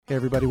Hey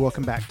everybody,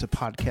 welcome back to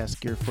Podcast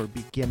Gear for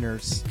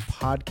Beginners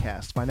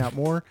podcast. Find out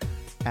more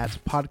at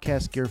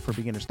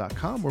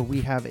podcastgearforbeginners.com, where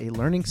we have a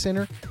learning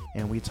center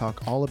and we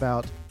talk all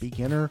about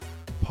beginner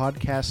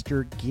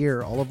podcaster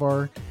gear. All of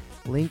our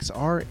links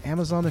are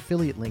Amazon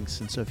affiliate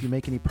links, and so if you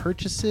make any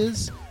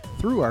purchases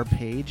through our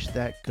page,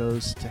 that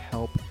goes to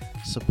help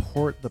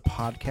support the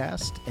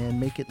podcast and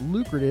make it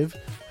lucrative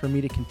for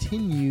me to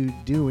continue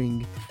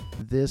doing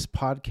this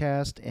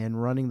podcast and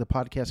running the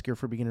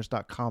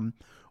podcastgearforbeginners.com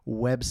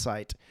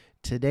website.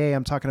 Today,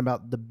 I'm talking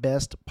about the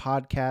best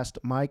podcast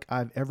mic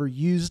I've ever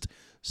used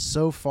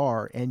so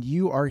far, and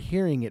you are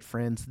hearing it,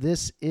 friends.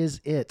 This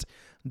is it,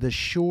 the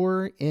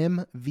Shure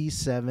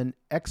MV7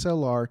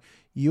 XLR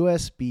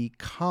USB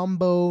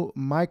combo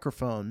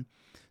microphone.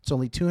 It's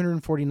only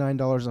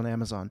 $249 on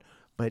Amazon,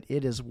 but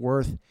it is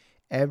worth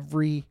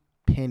every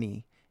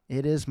penny.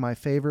 It is my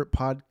favorite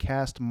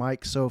podcast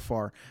mic so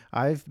far.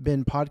 I've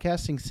been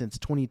podcasting since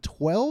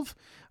 2012.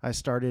 I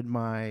started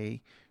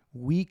my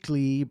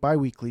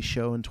bi-weekly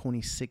show in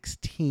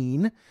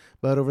 2016,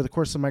 but over the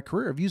course of my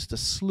career, I've used a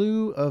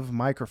slew of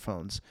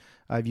microphones.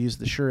 I've used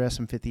the Shure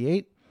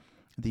SM58,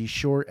 the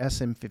Shure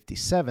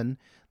SM57,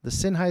 the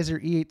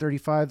Sennheiser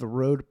E835, the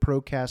Rode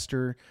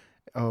Procaster,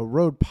 a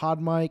Rode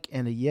PodMic,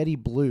 and a Yeti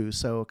Blue.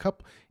 So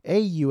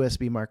a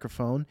USB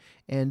microphone,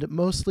 and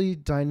mostly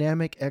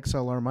dynamic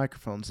XLR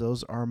microphones.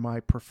 Those are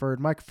my preferred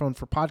microphone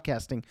for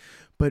podcasting.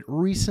 But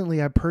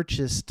recently I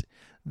purchased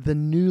the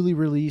newly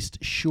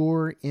released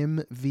Shure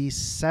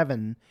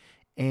MV7,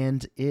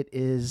 and it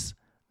is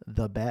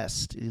the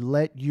best.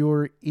 Let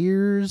your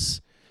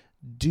ears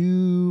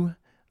do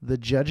the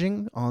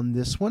judging on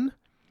this one,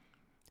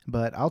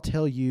 but I'll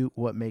tell you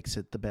what makes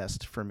it the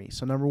best for me.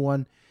 So number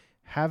one,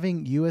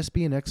 having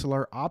USB and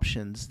XLR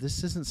options.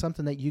 This isn't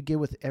something that you get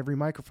with every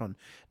microphone.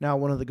 Now,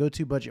 one of the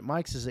go-to budget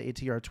mics is the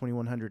ATR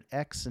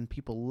 2100X, and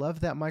people love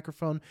that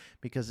microphone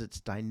because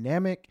it's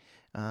dynamic,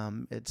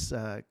 it's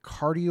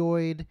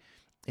cardioid,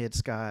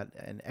 it's got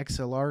an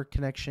XLR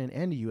connection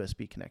and a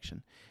USB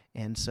connection.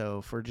 And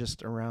so for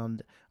just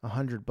around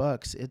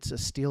 $100, it's a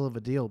steal of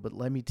a deal. But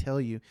let me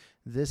tell you,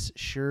 this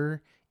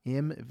Shure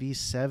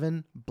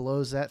MV7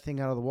 blows that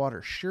thing out of the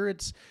water. Sure,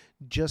 it's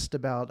just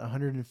about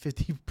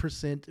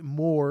 150%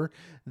 more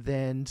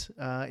than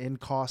in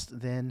cost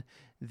than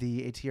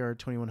the ATR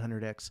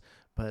 2100X.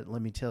 But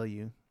let me tell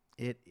you,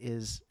 it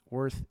is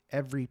worth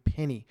every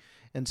penny.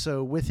 And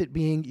so with it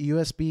being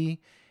USB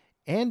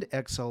and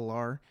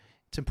XLR,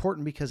 it's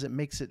important because it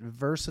makes it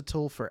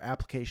versatile for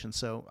applications.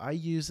 So I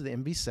use the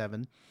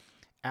MV7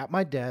 at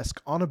my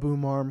desk on a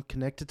boom arm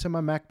connected to my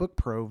MacBook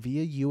Pro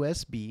via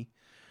USB.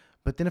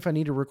 But then if I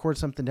need to record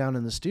something down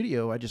in the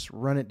studio, I just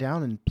run it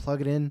down and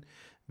plug it in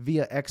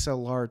via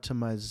XLR to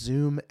my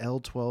Zoom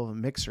L12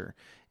 mixer.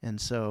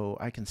 And so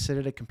I can sit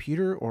at a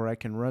computer, or I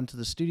can run to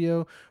the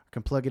studio, I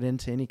can plug it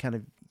into any kind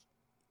of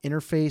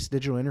interface,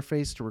 digital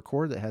interface to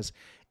record that has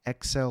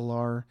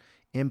XLR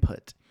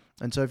input.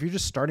 And so if you're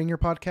just starting your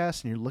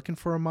podcast and you're looking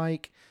for a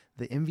mic,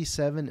 the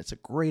MV7, it's a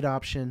great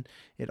option.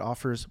 It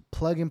offers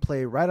plug and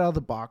play right out of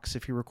the box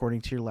if you're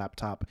recording to your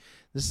laptop.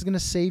 This is going to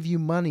save you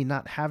money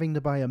not having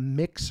to buy a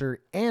mixer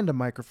and a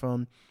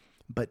microphone,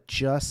 but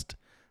just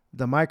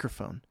the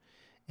microphone.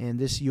 And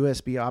this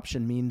USB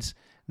option means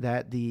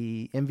that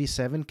the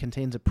MV7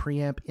 contains a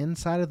preamp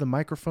inside of the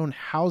microphone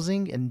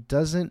housing and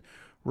doesn't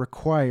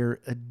require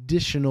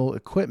additional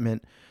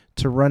equipment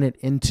to run it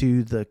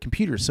into the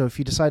computer. So if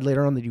you decide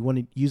later on that you want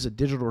to use a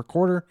digital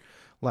recorder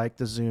like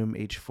the Zoom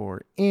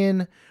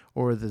H4n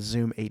or the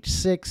Zoom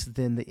H6,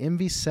 then the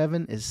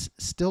MV7 is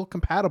still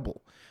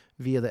compatible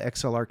via the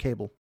XLR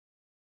cable.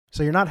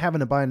 So you're not having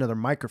to buy another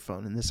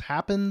microphone. And this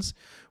happens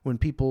when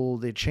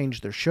they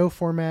change their show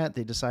format,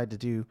 they decide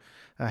to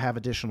have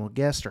additional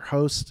guests or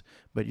hosts,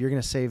 but you're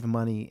going to save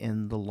money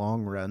in the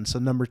long run. So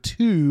number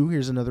two,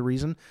 here's another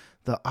reason,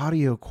 the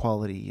audio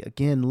quality.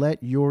 Again,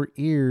 let your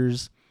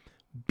ears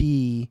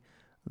be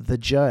the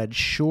judge.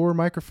 Shure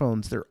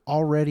microphones, they're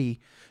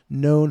already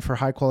known for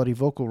high quality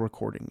vocal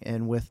recording,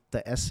 and with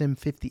the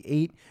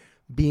SM58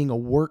 being a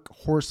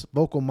workhorse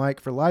vocal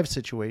mic for live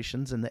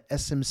situations, and the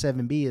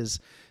SM7B is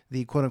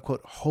the quote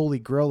unquote holy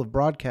grail of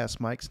broadcast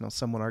mics. Now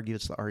some would argue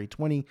it's the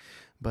RE20,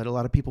 but a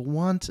lot of people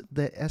want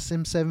the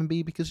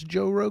SM7B because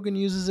Joe Rogan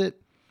uses it.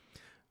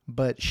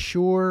 But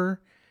Shure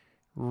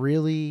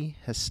really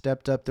has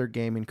stepped up their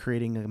game in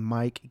creating a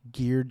mic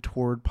geared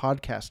toward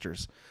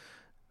podcasters.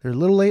 They're a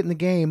little late in the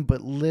game,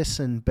 but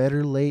listen,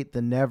 better late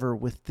than never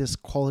with this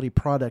quality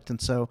product.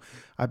 And so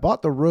I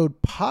bought the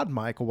Rode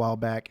PodMic a while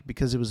back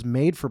because it was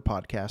made for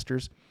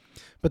podcasters.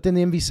 But then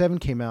the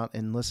MV7 came out,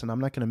 and listen, I'm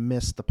not going to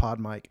miss the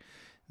PodMic.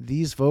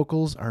 These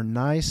vocals are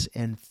nice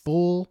and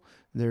full.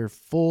 They're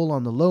full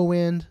on the low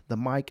end. The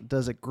mic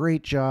does a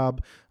great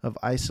job of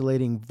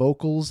isolating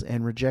vocals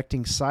and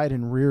rejecting side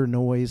and rear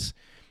noise.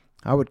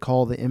 I would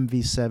call the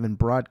MV7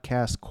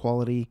 broadcast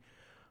quality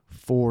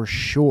for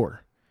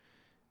sure.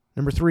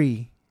 Number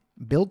three,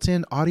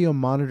 built-in audio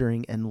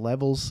monitoring and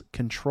levels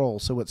control.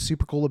 So what's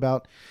super cool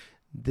about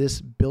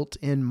this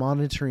built-in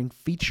monitoring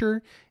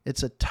feature,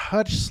 it's a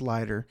touch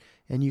slider,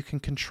 and you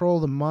can control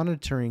the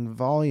monitoring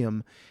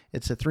volume.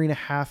 It's a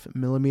 3.5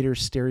 millimeter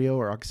stereo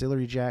or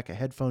auxiliary jack, a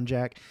headphone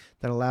jack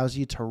that allows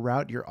you to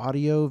route your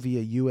audio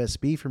via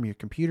USB from your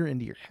computer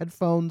into your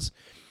headphones.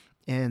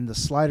 And the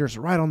slider's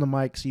right on the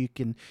mic, so you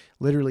can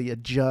literally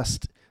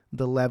adjust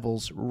the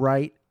levels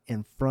right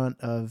in front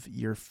of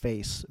your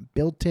face.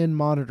 Built-in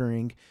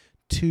monitoring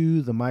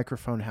to the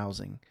microphone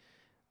housing.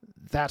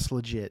 That's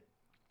legit.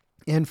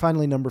 And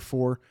finally, number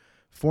 4,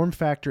 form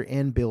factor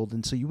and build.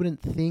 And so you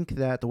wouldn't think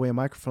that the way a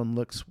microphone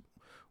looks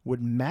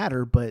would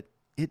matter, but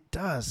it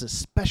does,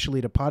 especially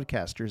to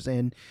podcasters.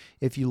 And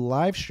if you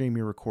live stream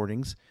your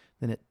recordings,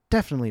 then it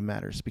definitely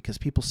matters because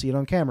people see it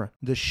on camera.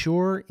 The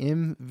Shure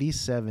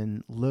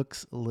MV7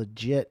 looks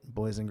legit,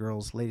 boys and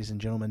girls, ladies and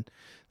gentlemen.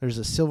 There's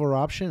a silver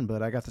option,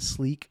 but I got the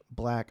sleek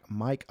black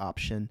mic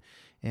option,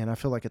 and I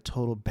feel like a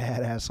total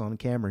badass on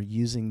camera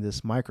using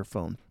this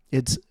microphone.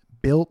 It's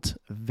built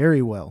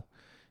very well.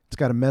 It's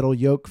got a metal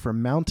yoke for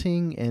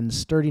mounting and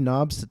sturdy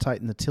knobs to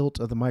tighten the tilt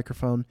of the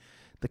microphone.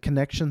 The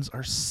connections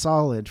are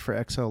solid for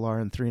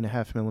XLR and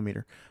 3.5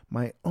 millimeter.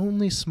 My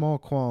only small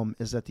qualm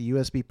is that the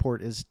USB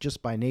port is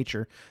just by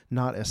nature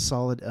not as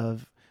solid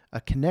of a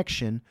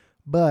connection,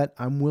 but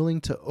I'm willing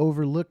to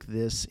overlook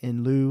this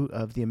in lieu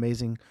of the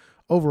amazing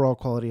overall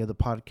quality of this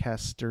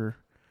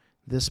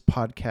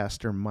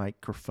podcaster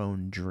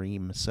microphone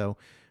dream. So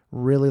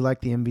really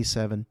like the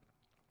MV7.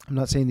 I'm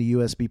not saying the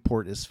USB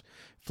port is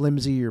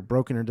flimsy or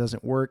broken or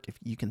doesn't work. If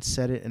you can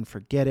set it and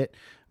forget it,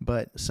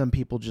 but some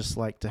people just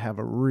like to have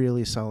a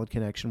really solid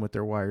connection with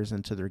their wires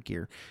into their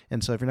gear.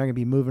 And so if you're not going to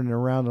be moving it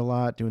around a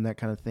lot, doing that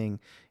kind of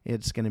thing,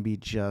 it's going to be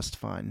just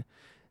fine.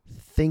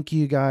 Thank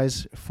you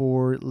guys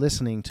for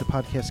listening to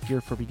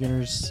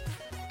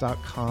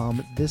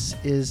podcastgearforbeginners.com. This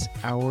is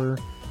our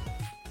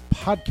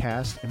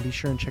podcast, and be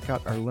sure and check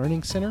out our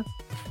Learning Center,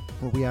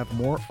 where we have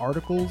more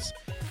articles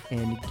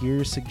and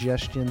gear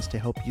suggestions to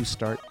help you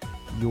start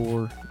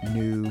your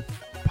new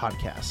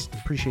podcast.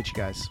 Appreciate you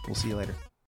guys. We'll see you later.